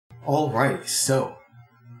Alright, so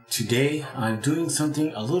today I'm doing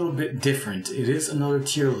something a little bit different. It is another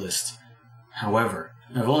tier list. However,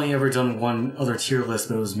 I've only ever done one other tier list,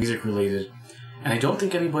 but it was music related. And I don't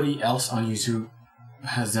think anybody else on YouTube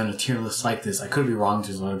has done a tier list like this. I could be wrong,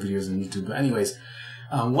 there's a lot of videos on YouTube. But anyways,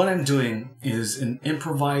 what I'm doing is an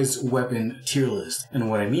improvised weapon tier list. And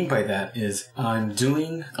what I mean by that is I'm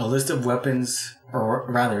doing a list of weapons, or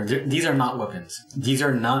rather, these are not weapons. These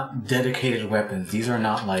are not dedicated weapons. These are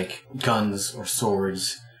not like guns or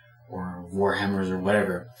swords or warhammers or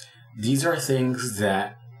whatever. These are things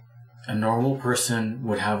that a normal person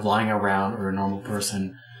would have lying around, or a normal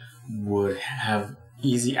person would have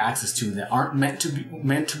easy access to, that aren't meant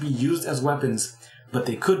to be used as weapons, but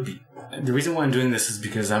they could be. The reason why I'm doing this is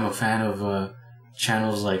because I'm a fan of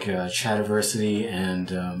channels like Chativersity and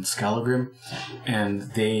Scalagrim, and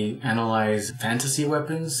they analyze fantasy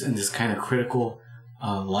weapons in this kind of critical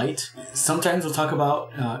light. Sometimes we'll talk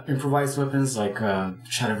about improvised weapons, like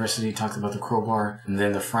Chativersity talks about the crowbar and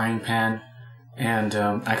then the frying pan. And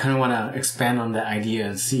I kind of want to expand on that idea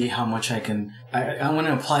and see how much I can... I want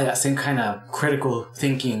to apply that same kind of critical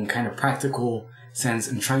thinking, kind of practical sense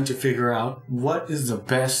in trying to figure out what is the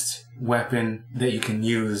best weapon that you can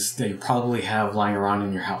use that you probably have lying around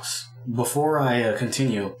in your house. Before I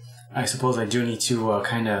continue, I suppose I do need to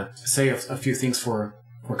kind of say a few things for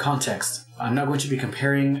context. I'm not going to be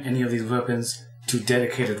comparing any of these weapons to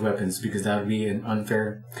dedicated weapons because that would be an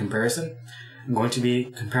unfair comparison. I'm going to be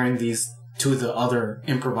comparing these to the other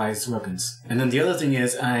improvised weapons. And then the other thing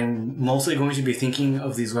is I'm mostly going to be thinking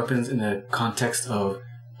of these weapons in the context of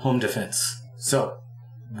home defense. So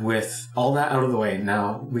with all that out of the way,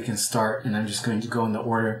 now we can start, and I'm just going to go in the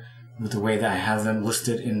order with the way that I have them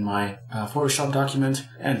listed in my Photoshop document.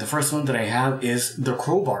 And the first one that I have is the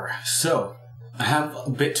crowbar. So I have a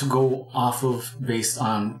bit to go off of based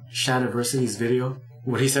on Shadiversity's video.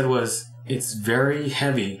 What he said was it's very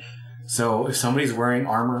heavy. So if somebody's wearing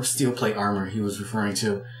armor, steel plate armor he was referring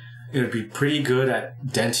to, it would be pretty good at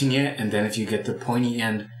denting it, and then if you get the pointy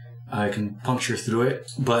end, it can puncture through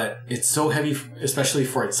it. But it's so heavy, especially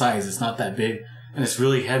for its size. It's not that big, and it's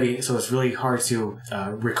really heavy, so it's really hard to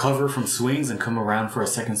recover from swings and come around for a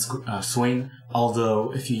second swing.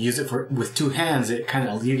 Although if you use it with two hands, it kind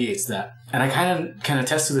of alleviates that. And I kind of can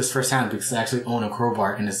attest to this firsthand because I actually own a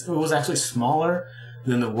crowbar, and it was actually smaller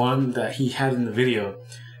than the one that he had in the video.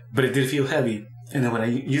 But it did feel heavy, and then when I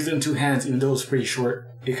used it in two hands, even though it was pretty short,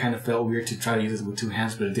 it kind of felt weird to try to use it with two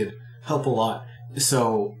hands, but it did help a lot.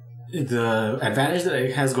 So the advantage that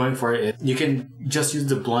it has going for it is you can just use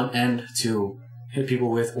the blunt end to hit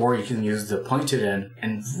people with, or you can use the pointed end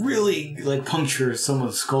and really like puncture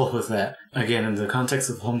someone's skull with that. Again, in the context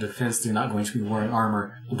of home defense, they're not going to be wearing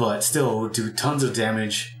armor, but still would do tons of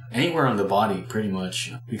damage anywhere on the body, pretty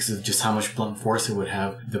much, because of just how much blunt force it would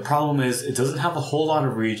have. The problem is it doesn't have a whole lot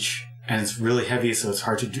of reach, and it's really heavy, so it's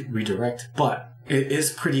hard to redirect, but it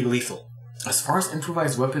is pretty lethal. As far as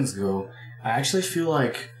improvised weapons go, I actually feel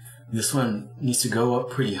like this one needs to go up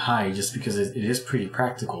pretty high just because it is pretty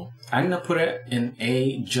practical. I'm going to put it in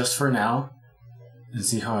A just for now and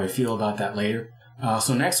see how I feel about that later.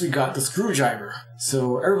 So next we got the screwdriver.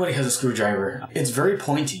 So everybody has a screwdriver. It's very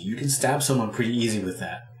pointy. You can stab someone pretty easy with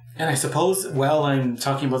that. And I suppose while I'm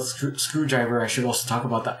talking about the screwdriver, I should also talk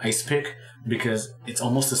about the ice pick, because it's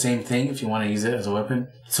almost the same thing if you want to use it as a weapon.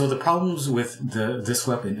 So the problems with this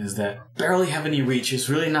weapon is that barely have any reach. It's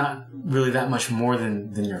really not really that much more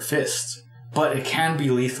than your fist, but it can be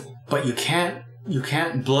lethal. But you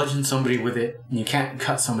can't bludgeon somebody with it, and you can't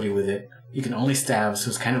cut somebody with it. You can only stab, so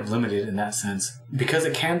it's kind of limited in that sense. Because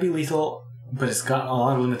it can be lethal, but it's got a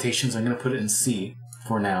lot of limitations, I'm going to put it in C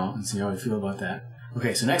for now and see how I feel about that.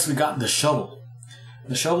 Okay, so next we got the shovel.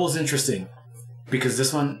 The shovel is interesting because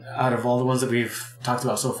this one, out of all the ones that we've talked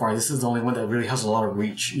about so far, this is the only one that really has a lot of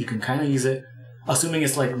reach. You can kind of use it, assuming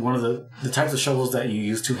it's like one of the types of shovels that you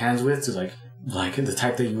use two hands with, to like the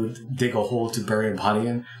type that you would dig a hole to bury a body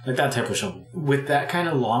in, like that type of shovel. With that kind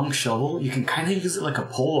of long shovel, you can kind of use it like a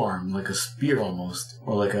pole arm, like a spear almost,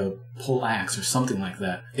 or like a pole axe or something like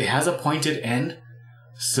that. It has a pointed end,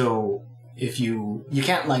 so if you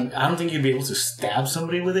can't, like, I don't think you'd be able to stab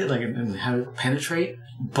somebody with it, like, and have it penetrate,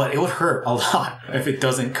 but it would hurt a lot if it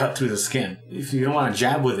doesn't cut through the skin. If you don't want to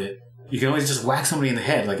jab with it, you can always just whack somebody in the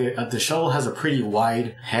head. Like, the shovel has a pretty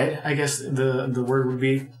wide head, I guess the word would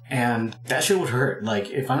be, and that shit would hurt. Like,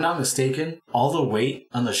 if I'm not mistaken, all the weight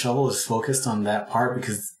on the shovel is focused on that part,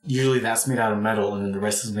 because usually that's made out of metal and then the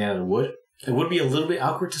rest is made out of wood. It would be a little bit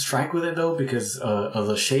awkward to strike with it though, because of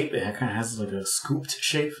the shape. It kind of has like a scooped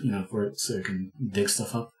shape, you know, for it, so it can dig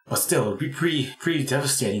stuff up. But still, it would be pretty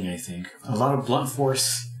devastating, I think. A lot of blunt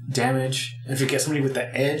force damage. If you get somebody with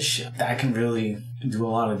the edge, that can really do a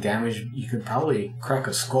lot of damage. You could probably crack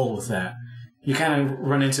a skull with that. You kind of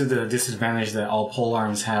run into the disadvantage that all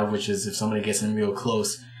polearms have, which is if somebody gets in real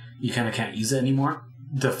close, you kind of can't use it anymore.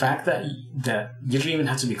 The fact that you don't even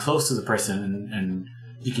have to be close to the person and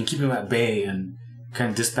you can keep them at bay and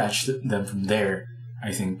kind of dispatch them from there,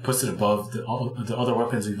 I think puts it above the other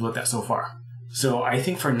weapons we've looked at so far. So I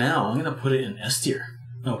think for now, I'm going to put it in S tier.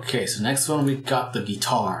 Okay, so next one we got the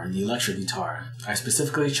guitar, the electric guitar. I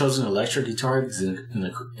specifically chose an electric guitar because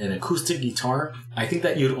an acoustic guitar, I think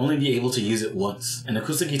that you'd only be able to use it once. An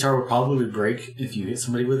acoustic guitar would probably break if you hit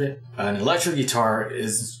somebody with it. An electric guitar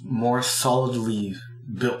is more solidly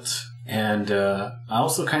built. And I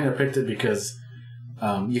also kind of picked it because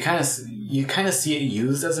you kind of see it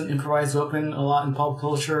used as an improvised weapon a lot in pop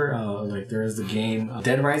culture. Like there's the game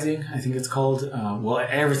Dead Rising, I think it's called. Well,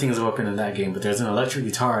 everything is a weapon in that game, but there's an electric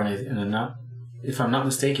guitar, if I'm not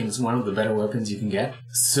mistaken, it's one of the better weapons you can get.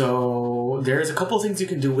 So there's a couple of things you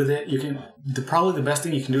can do with it. Probably the best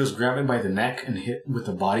thing you can do is grab it by the neck and hit with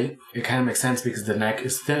the body. It kind of makes sense because the neck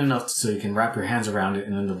is thin enough so you can wrap your hands around it,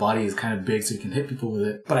 and then the body is kind of big so you can hit people with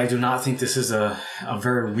it. But I do not think this is a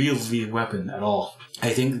very wieldy weapon at all.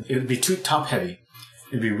 I think it would be too top heavy.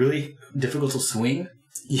 It'd be really difficult to swing.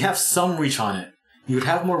 You have some reach on it. You would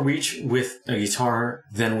have more reach with a guitar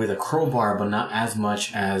than with a crowbar, but not as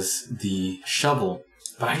much as the shovel.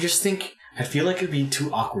 But I just think, I feel like it'd be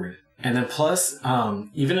too awkward. And then plus,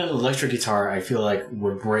 even an electric guitar, I feel like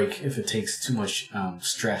would break if it takes too much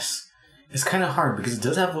stress. It's kind of hard because it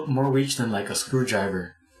does have more reach than like a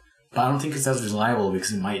screwdriver. But I don't think it's as reliable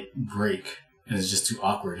because it might break and it's just too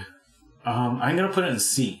awkward. I'm going to put it in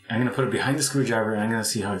C. I'm going to put it behind the screwdriver and I'm going to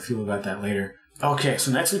see how I feel about that later. Okay,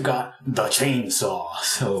 so next we've got the chainsaw.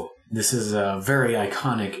 So this is a very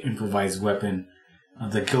iconic improvised weapon.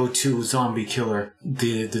 The go-to zombie killer.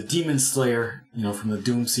 The demon slayer, from the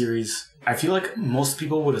Doom series. I feel like most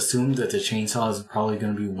people would assume that the chainsaw is probably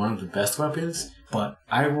going to be one of the best weapons. But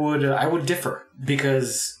I would differ.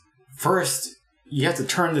 Because first, you have to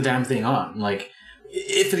turn the damn thing on. Like,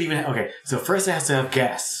 if it even... Okay, so first it has to have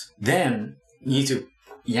gas. Then you need to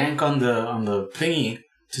yank on the thingy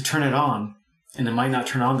to turn it on, and it might not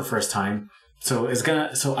turn on the first time. So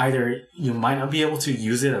either you might not be able to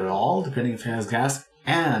use it at all, depending if it has gas,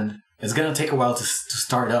 and it's gonna take a while to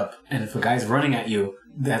start up. And if a guy's running at you,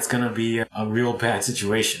 that's gonna be a real bad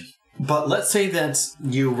situation. But let's say that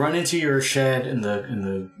you run into your shed, and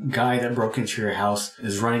the guy that broke into your house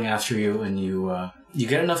is running after you, and you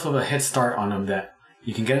get enough of a head start on him that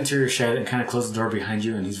you can get into your shed and kind of close the door behind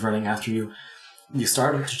you, and he's running after you. You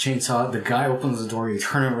start up the chainsaw, the guy opens the door, you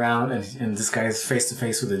turn around, and this guy is face to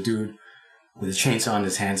face with a dude with a chainsaw in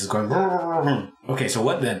his hands, is going... Okay, so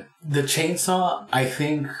what then? The chainsaw, I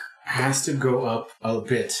think, has to go up a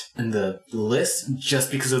bit in the list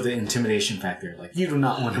just because of the intimidation factor. Like, you do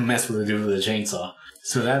not want to mess with a dude with a chainsaw.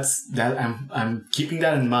 So I'm keeping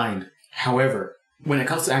that in mind. However, when it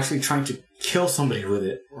comes to actually trying to kill somebody with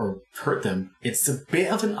it or hurt them, it's a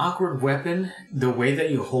bit of an awkward weapon. The way that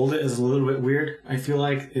you hold it is a little bit weird. I feel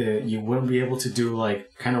like you wouldn't be able to do like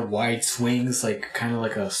kind of wide swings, like kind of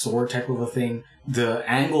like a sword type of a thing. The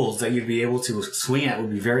angles that you'd be able to swing at would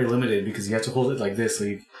be very limited because you have to hold it like this.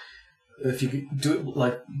 So if you do it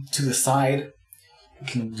like to the side, you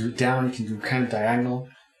can do it down, you can do kind of diagonal.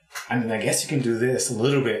 I mean, I guess you can do this a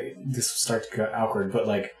little bit. This will start to get awkward, but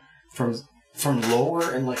like from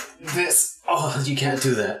lower and like this, you can't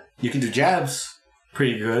do that. You can do jabs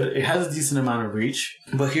pretty good. It has a decent amount of reach.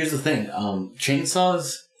 But here's the thing,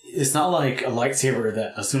 chainsaws, it's not like a lightsaber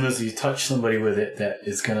that as soon as you touch somebody with it that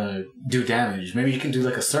it's gonna do damage. Maybe you can do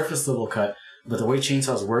like a surface level cut, but the way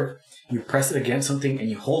chainsaws work, you press it against something and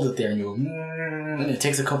you hold it there and and it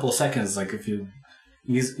takes a couple of seconds. Like if you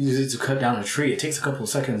use it to cut down a tree, it takes a couple of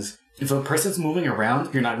seconds. If a person's moving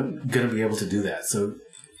around, you're not gonna be able to do that. So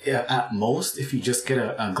at most, if you just get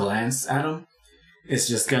a glance at them, it's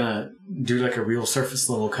just gonna do like a real surface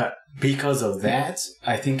level cut. Because of that,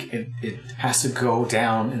 I think it has to go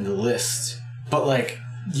down in the list. But like,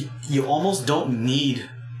 you almost don't need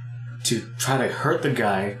to try to hurt the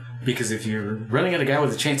guy, because if you're running at a guy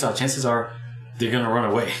with a chainsaw, chances are they're gonna run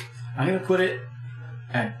away. I'm gonna put it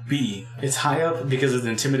at B. It's high up because of the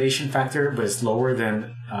intimidation factor, but it's lower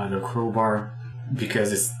than the crowbar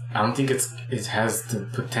because I don't think it has the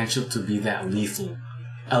potential to be that lethal.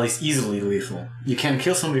 At least easily lethal. You can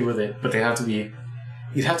kill somebody with it, but you'd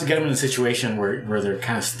have to get them in a situation where they're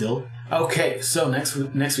kind of still. Okay, so next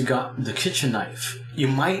we got the kitchen knife. You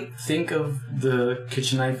might think of the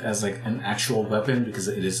kitchen knife as like an actual weapon because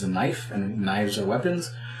it is a knife and knives are weapons,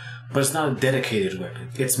 but it's not a dedicated weapon.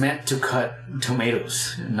 It's meant to cut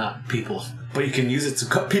tomatoes, not people. But you can use it to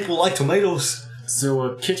cut people like tomatoes. So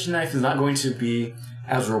a kitchen knife is not going to be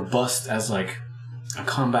as robust as like a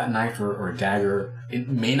combat knife or a dagger. It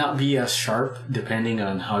may not be as sharp depending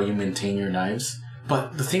on how you maintain your knives.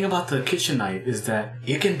 But the thing about the kitchen knife is that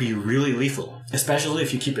it can be really lethal, especially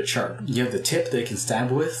if you keep it sharp. You have the tip that you can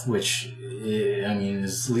stab with, which, I mean,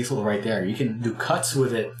 is lethal right there. You can do cuts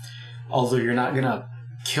with it, although you're not going to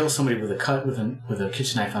kill somebody with a cut with a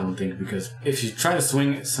kitchen knife, I don't think, because if you try to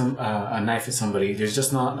swing a knife at somebody, there's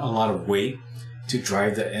just not a lot of weight to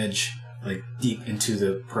drive the edge like deep into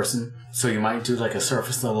the person. So you might do like a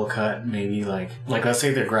surface level cut, maybe like let's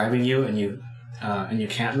say they're grabbing you and you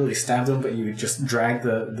can't really stab them, but you just drag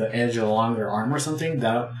the edge along their arm or something.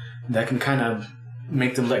 That can kind of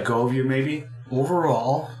make them let go of you, maybe.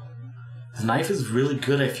 Overall, the knife is really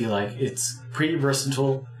good. I feel like it's pretty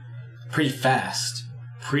versatile, pretty fast,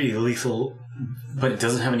 pretty lethal, but it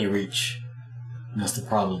doesn't have any reach. And that's the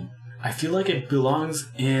problem. I feel like it belongs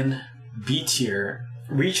in B tier.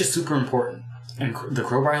 Reach is super important, and the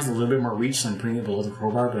crowbar has a little bit more reach, so I'm putting it below the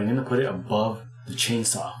crowbar, but I'm going to put it above the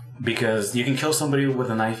chainsaw, because you can kill somebody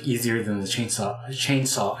with a knife easier than the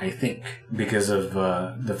chainsaw, I think, because of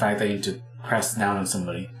the fact that you need to press down on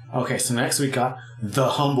somebody. Okay, so next we got the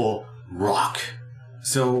humble rock.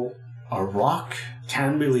 So a rock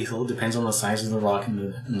can be lethal, depends on the size of the rock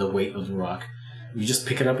and the weight of the rock. You just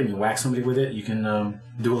pick it up and you whack somebody with it, you can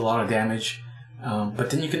do a lot of damage. But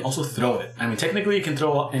then you can also throw it. I mean, technically you can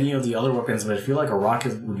throw any of the other weapons, but I feel like a rock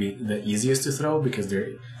would be the easiest to throw because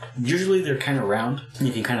they're kind of round. And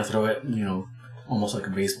you can kind of throw it, almost like a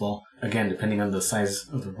baseball. Again, depending on the size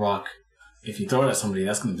of the rock. If you throw it at somebody,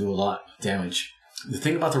 that's going to do a lot of damage. The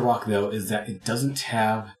thing about the rock, though, is that it doesn't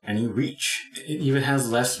have any reach. It even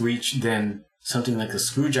has less reach than something like a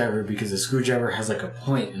screwdriver, because the screwdriver has like a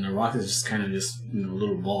point, and the rock is just kind of a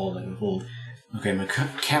little ball that you hold. Okay, my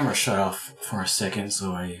camera shut off for a second,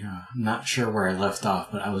 so I'm not sure where I left off,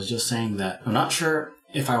 but I was just saying that I'm not sure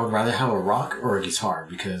if I would rather have a rock or a guitar,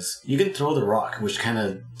 because you can throw the rock, which kind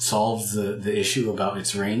of solves the issue about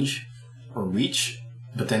its range or reach,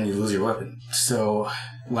 but then you lose your weapon. So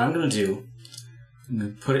what I'm going to do, I'm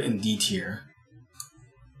going to put it in D tier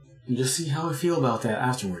and just see how I feel about that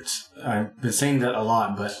afterwards. I've been saying that a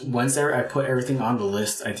lot, but once I put everything on the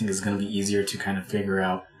list, I think it's going to be easier to kind of figure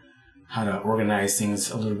out how to organize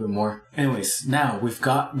things a little bit more. Anyways, now we've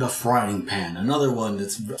got the frying pan, another one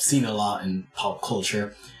that's seen a lot in pop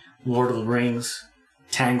culture. Lord of the Rings,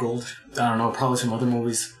 Tangled, I don't know, probably some other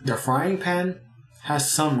movies. The frying pan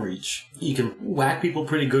has some reach. You can whack people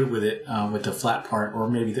pretty good with it, with the flat part or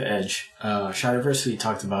maybe the edge. Shadiversity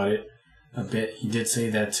talked about it a bit. He did say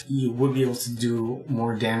that you would be able to do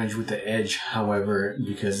more damage with the edge, however,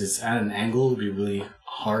 because it's at an angle, it would be really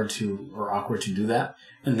hard or awkward to do that.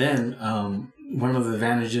 And then one of the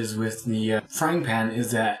advantages with the frying pan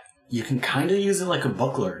is that you can kind of use it like a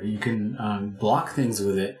buckler. You can block things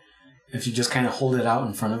with it if you just kind of hold it out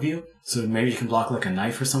in front of you. So maybe you can block like a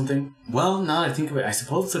knife or something. Well, now that I think of it, I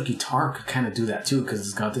suppose the guitar could kind of do that too, because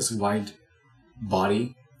it's got this wide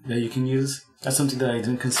body that you can use. That's something that I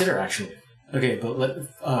didn't consider, actually. Okay,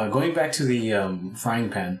 but going back to the frying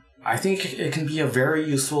pan, I think it can be a very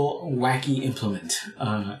useful, wacky implement.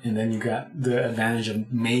 And then you got the advantage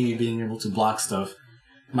of maybe being able to block stuff.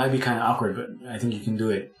 It might be kind of awkward, but I think you can do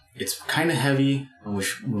it. It's kind of heavy,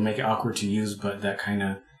 which will make it awkward to use, but that kind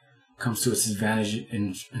of comes to its advantage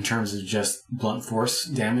in terms of just blunt force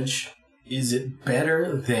damage. Is it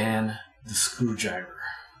better than the screwdriver?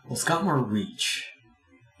 Well, it's got more reach,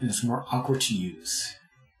 and it's more awkward to use.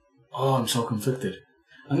 Oh, I'm so conflicted.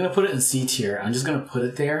 I'm going to put it in C tier. I'm just going to put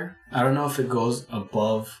it there. I don't know if it goes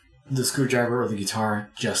above the screwdriver or the guitar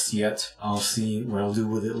just yet. I'll see what I'll do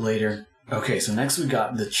with it later. Okay, so next we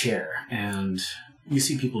got the chair. And you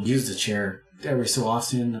see people use the chair every so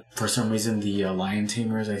often. For some reason, the lion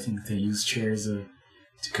tamers, I think they use chairs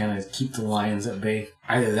to kind of keep the lions at bay.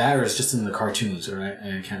 Either that or it's just in the cartoons, or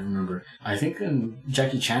I can't remember. I think in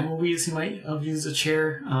Jackie Chan movies he might have used a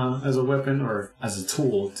chair as a weapon or as a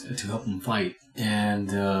tool to help him fight. And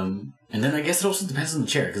then I guess it also depends on the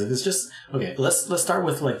chair, because if it's just... Okay, let's start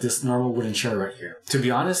with like this normal wooden chair right here. To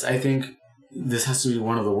be honest, I think this has to be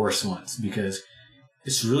one of the worst ones, because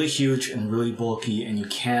it's really huge and really bulky and you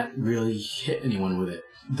can't really hit anyone with it.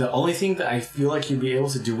 The only thing that I feel like you'd be able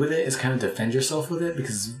to do with it is kind of defend yourself with it,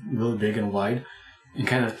 because it's really big and wide, and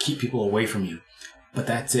kind of keep people away from you. But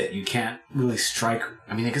that's it. You can't really strike.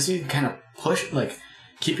 I mean, I guess you can kind of push, like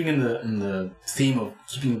keeping in the theme of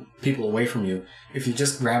keeping people away from you. If you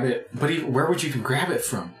just grab it, but even, where would you even grab it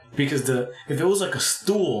from? Because if it was like a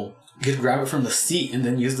stool, you could grab it from the seat and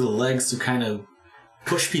then use the legs to kind of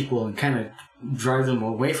push people and kind of drive them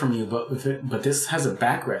away from you. But this has a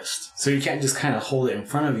backrest, so you can't just kind of hold it in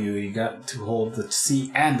front of you. You got to hold the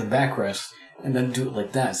seat and the backrest and then do it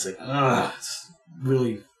like that. It's like, it's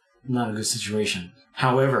really not a good situation.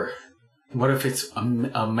 However, what if it's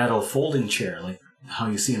a metal folding chair, like how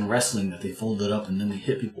you see in wrestling that they fold it up and then they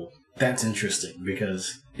hit people? That's interesting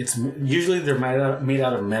because it's usually they're made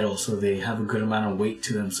out of metal, so they have a good amount of weight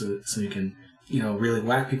to them, so you can, really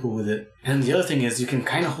whack people with it. And the other thing is you can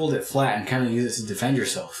kind of hold it flat and kind of use it to defend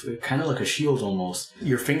yourself, kind of like a shield almost.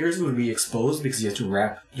 Your fingers would be exposed because you have to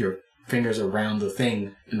wrap your fingers around the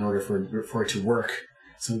thing in order for it to work.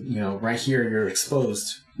 So, right here you're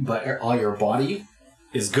exposed, but all your body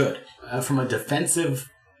is good. From a defensive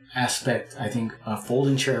aspect, I think a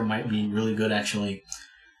folding chair might be really good, actually.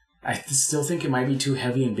 I still think it might be too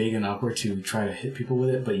heavy and big and awkward to try to hit people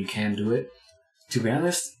with it, but you can do it. To be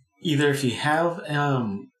honest, either if you have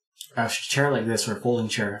a chair like this or a folding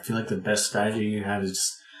chair, I feel like the best strategy you have is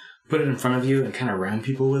just put it in front of you and kind of round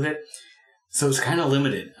people with it. So it's kind of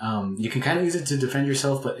limited. You can kind of use it to defend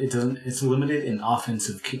yourself, but it's limited in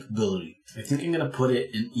offensive capability. I think I'm going to put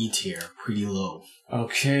it in E tier, pretty low.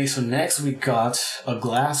 Okay, so next we got a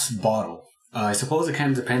glass bottle. I suppose it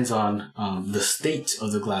kind of depends on the state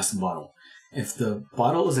of the glass bottle. If the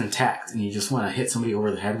bottle is intact and you just want to hit somebody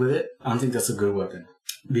over the head with it, I don't think that's a good weapon.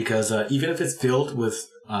 Because even if it's filled with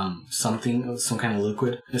some kind of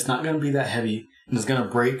liquid, it's not going to be that heavy, and it's going to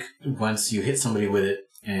break once you hit somebody with it.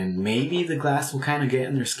 And maybe the glass will kind of get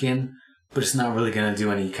in their skin, but it's not really going to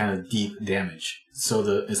do any kind of deep damage.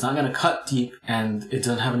 So it's not going to cut deep, and it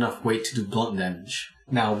doesn't have enough weight to do blunt damage.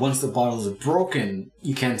 Now, once the bottle is broken,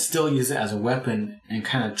 you can still use it as a weapon and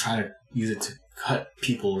kind of try to use it to cut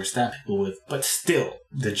people or stab people with. But still,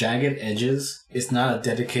 the jagged edges, it's not a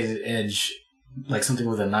dedicated edge like something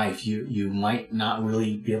with a knife. You might not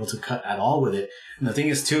really be able to cut at all with it. And the thing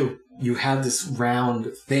is, too, you have this round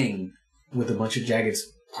thing with a bunch of jagged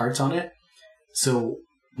parts on it. So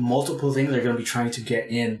multiple things are going to be trying to get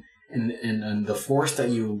in, and the force that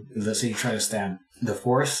let's say you try to stab, the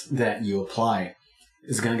force that you apply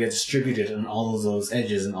is going to get distributed on all of those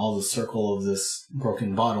edges and all the circle of this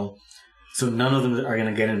broken bottle. So none of them are going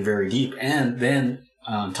to get in very deep. And then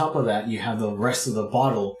on top of that, you have the rest of the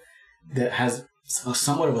bottle that has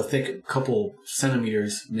somewhat of a thick couple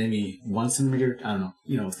centimeters, maybe 1 centimeter, I don't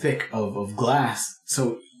know, thick of glass.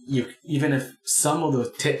 So even if some of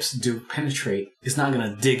the tips do penetrate, it's not going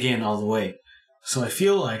to dig in all the way. So I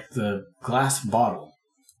feel like the glass bottle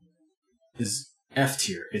is F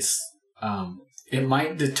tier. It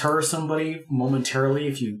might deter somebody momentarily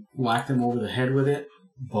if you whack them over the head with it,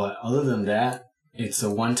 but other than that, it's a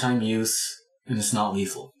one-time use and it's not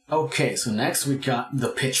lethal. Okay, so next we got the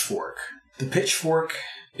pitchfork. The pitchfork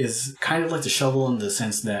is kind of like the shovel in the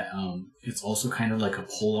sense that it's also kind of like a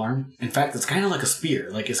polearm. In fact, it's kind of like a spear.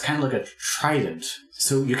 Like it's kind of like a trident.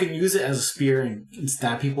 So you can use it as a spear and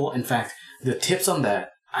stab people. In fact, the tips on that,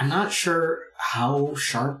 I'm not sure how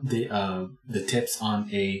sharp the tips on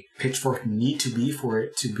a pitchfork need to be for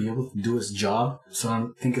it to be able to do its job. So I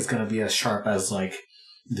don't think it's going to be as sharp as like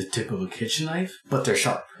the tip of a kitchen knife, but they're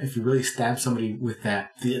sharp. If you really stab somebody with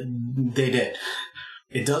that, they did.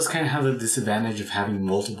 It does kind of have the disadvantage of having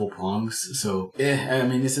multiple prongs. So,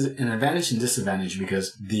 this is an advantage and disadvantage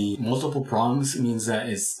because the multiple prongs means that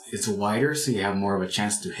it's wider, so you have more of a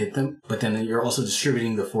chance to hit them. But then you're also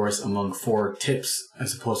distributing the force among 4 tips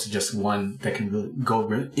as opposed to just one that can really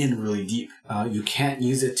go in really deep. You can't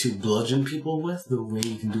use it to bludgeon people with the way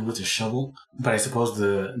you can do with a shovel. But I suppose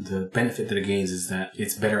the benefit that it gains is that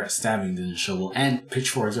it's better at stabbing than a shovel. And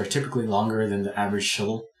pitchforks are typically longer than the average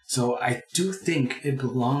shovel. So I do think it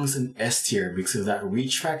belongs in S tier because of that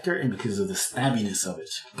reach factor and because of the stabbiness of it.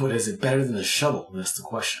 But is it better than the shovel? That's the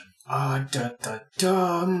question. I'm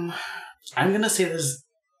gonna say this is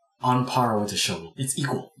on par with the shovel. It's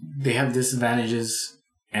equal. They have disadvantages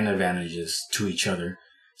and advantages to each other.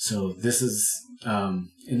 So this is an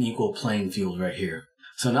equal playing field right here.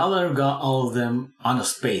 So now that I've got all of them on a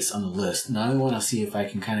space on the list, now I want to see if I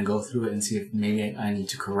can kind of go through it and see if maybe I need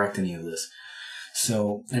to correct any of this.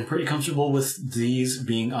 So I'm pretty comfortable with these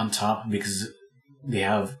being on top because they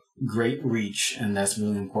have great reach, and that's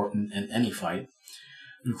really important in any fight.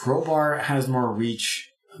 The crowbar has more reach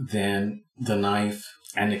than the knife,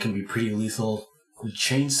 and it can be pretty lethal. The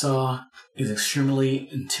chainsaw is extremely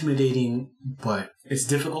intimidating, but it's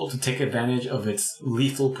difficult to take advantage of its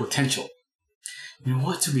lethal potential. You know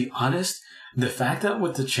what, to be honest, the fact that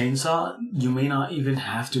with the chainsaw, you may not even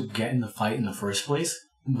have to get in the fight in the first place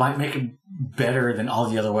might make it better than all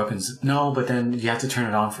the other weapons. No, but then you have to turn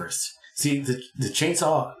it on first. See, the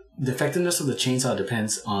chainsaw the effectiveness of the chainsaw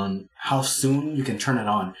depends on how soon you can turn it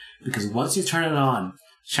on. Because once you turn it on,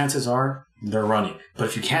 chances are they're running. But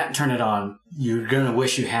if you can't turn it on, you're going to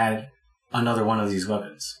wish you had another one of these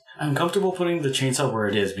weapons. I'm comfortable putting the chainsaw where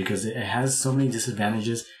it is because it has so many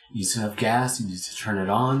disadvantages. You need to have gas, you need to turn it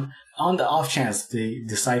on. On the off chance they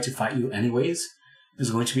decide to fight you anyways,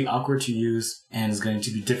 it's going to be awkward to use and it's going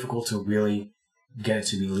to be difficult to really get it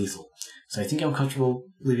to be lethal. So I think I'm comfortable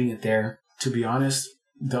leaving it there. To be honest,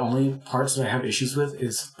 the only parts that I have issues with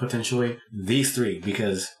is potentially these three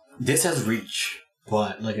because this has reach.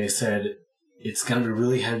 But like I said, it's going to be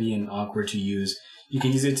really heavy and awkward to use. You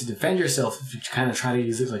can use it to defend yourself if you kind of try to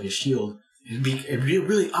use it like a shield. It'd be a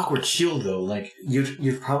really awkward shield though. Like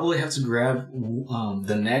you'd probably have to grab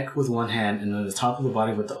the neck with one hand and then the top of the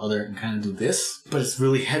body with the other and kind of do this. But it's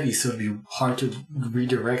really heavy, so it'd be hard to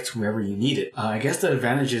redirect wherever you need it. I guess the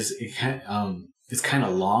advantage is it's kind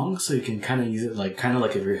of long, so you can kind of use it like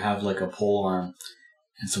if you have like a pole arm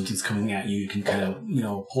and something's coming at you, you can kind of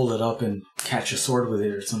hold it up and catch a sword with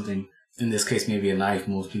it or something. In this case, maybe a knife.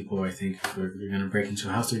 Most people, I think, if they're going to break into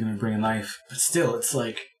a house, they're going to bring a knife. But still, it's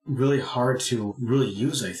like really hard to really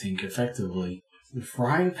use, I think, effectively. The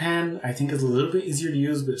frying pan, I think, is a little bit easier to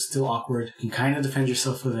use, but it's still awkward. You can kind of defend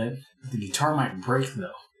yourself with it. The guitar might break,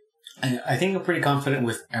 though. And I think I'm pretty confident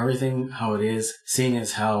with everything, how it is, seeing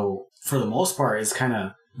as how, for the most part, it's kind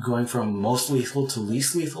of going from most lethal to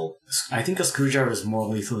least lethal. I think a screwdriver is more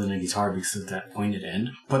lethal than a guitar because of that pointed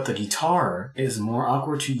end. But the guitar is more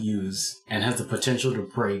awkward to use and has the potential to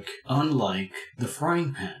break, unlike the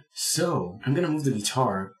frying pan. So I'm going to move the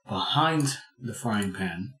guitar behind the frying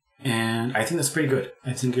pan. And I think that's pretty good.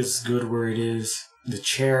 I think it's good where it is. The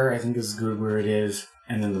chair, I think, is good where it is.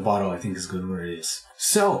 And then the bottle, I think, is good where it is.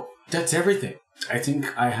 So that's everything. I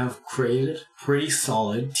think I have created a pretty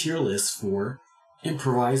solid tier list for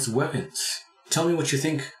improvised weapons. Tell me what you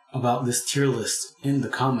think about this tier list in the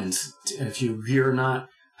comments. If you agree or not,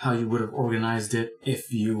 how you would have organized it.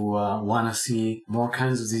 If you want to see more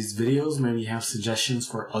kinds of these videos, maybe you have suggestions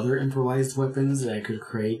for other improvised weapons that I could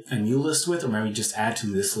create a new list with, or maybe just add to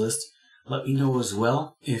this list. Let me know as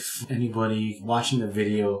well. If anybody watching the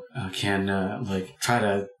video can try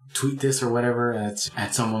to tweet this or whatever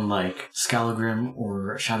at someone like Scalagrim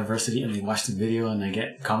or Shadowversity, and they watch the video and I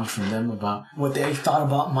get comments from them about what they thought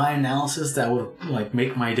about my analysis, that would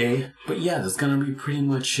make my day. But yeah, that's gonna be pretty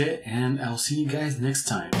much it, and I'll see you guys next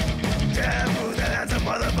time. Damn, who that has a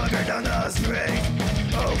motherfucker down the street?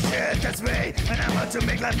 Oh shit, that's me, and I'm about to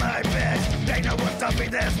make life my bitch. They know what's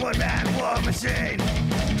stopping this one man, war machine.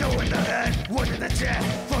 Two in the head, one in the chest,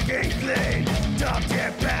 fucking clean. Top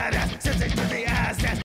tier badass, sensing to the ass.